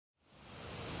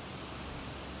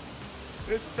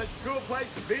This is such a cool place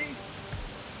to be.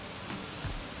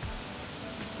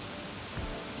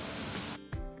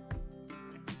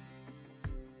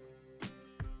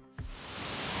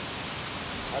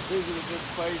 I visited this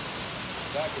place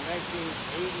back in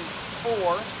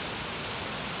 1984.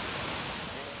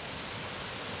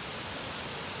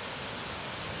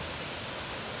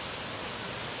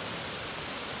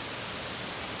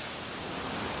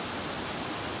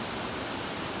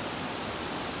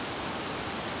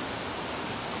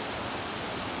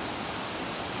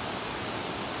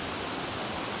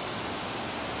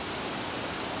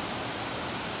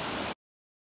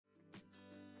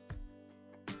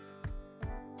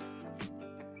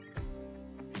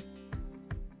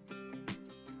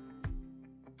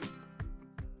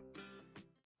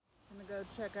 Go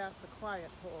check out the quiet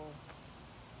pool.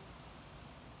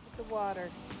 Look at the water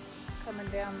coming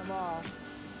down the wall.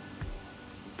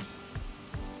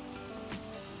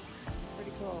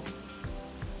 Pretty cool.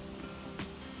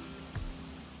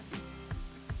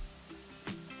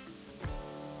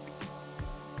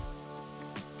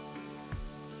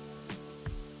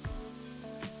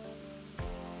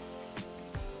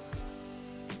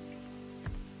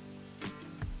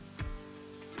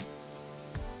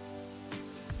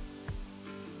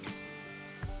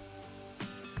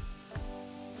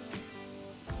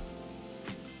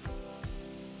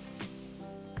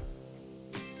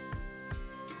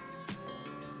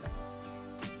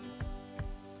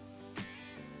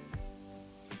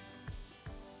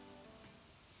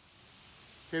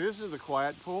 Okay, this is the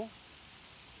quiet pool.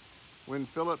 When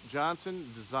Philip Johnson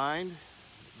designed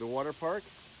the water park,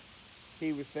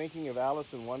 he was thinking of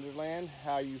Alice in Wonderland,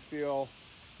 how you feel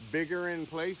bigger in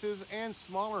places and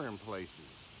smaller in places.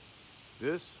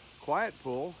 This quiet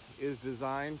pool is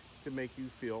designed to make you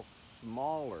feel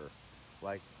smaller,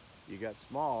 like you got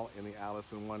small in the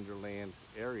Alice in Wonderland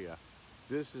area.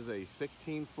 This is a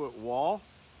 16-foot wall.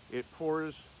 It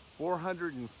pours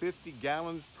 450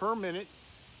 gallons per minute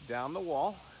down the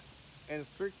wall and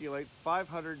circulates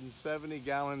 570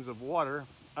 gallons of water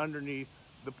underneath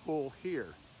the pool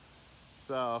here.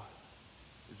 So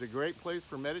it's a great place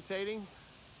for meditating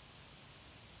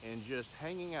and just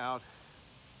hanging out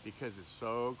because it's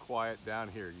so quiet down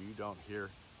here. You don't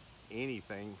hear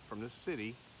anything from the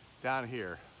city down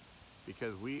here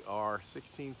because we are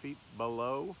 16 feet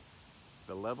below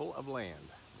the level of land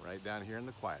right down here in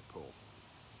the quiet pool.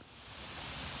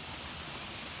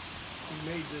 He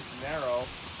made this narrow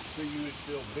so you would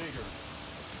feel bigger.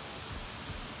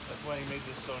 That's why he made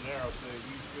this so narrow, so that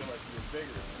you feel like you're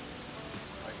bigger,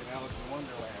 like in Alice in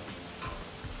Wonderland.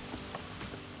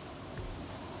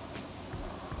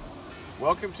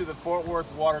 Welcome to the Fort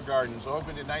Worth Water Gardens.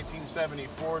 Opened in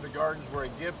 1974, the gardens were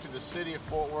a gift to the city of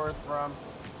Fort Worth from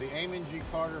the Amon G.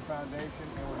 Carter Foundation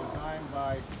and were designed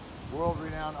by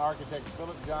world-renowned architects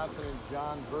Philip Johnson and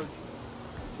John Burgess.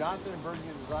 Johnson and Burgess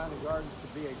designed the gardens to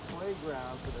be a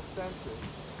playground for the senses,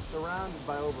 surrounded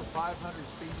by over 500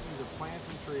 species of plants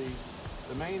and trees.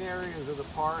 The main areas of the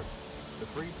park, the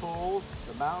three pools,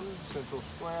 the mountain, Central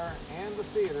Square, and the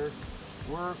theater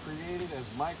were created as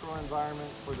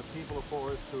microenvironments for the people of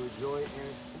Fort Worth to enjoy and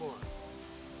explore.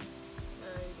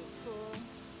 Very cool.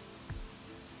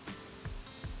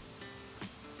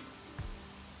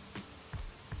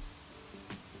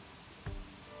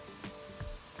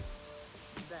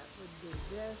 That would be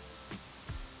this.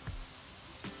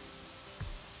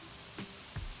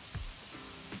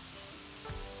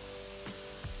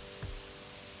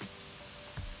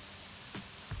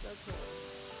 So cool.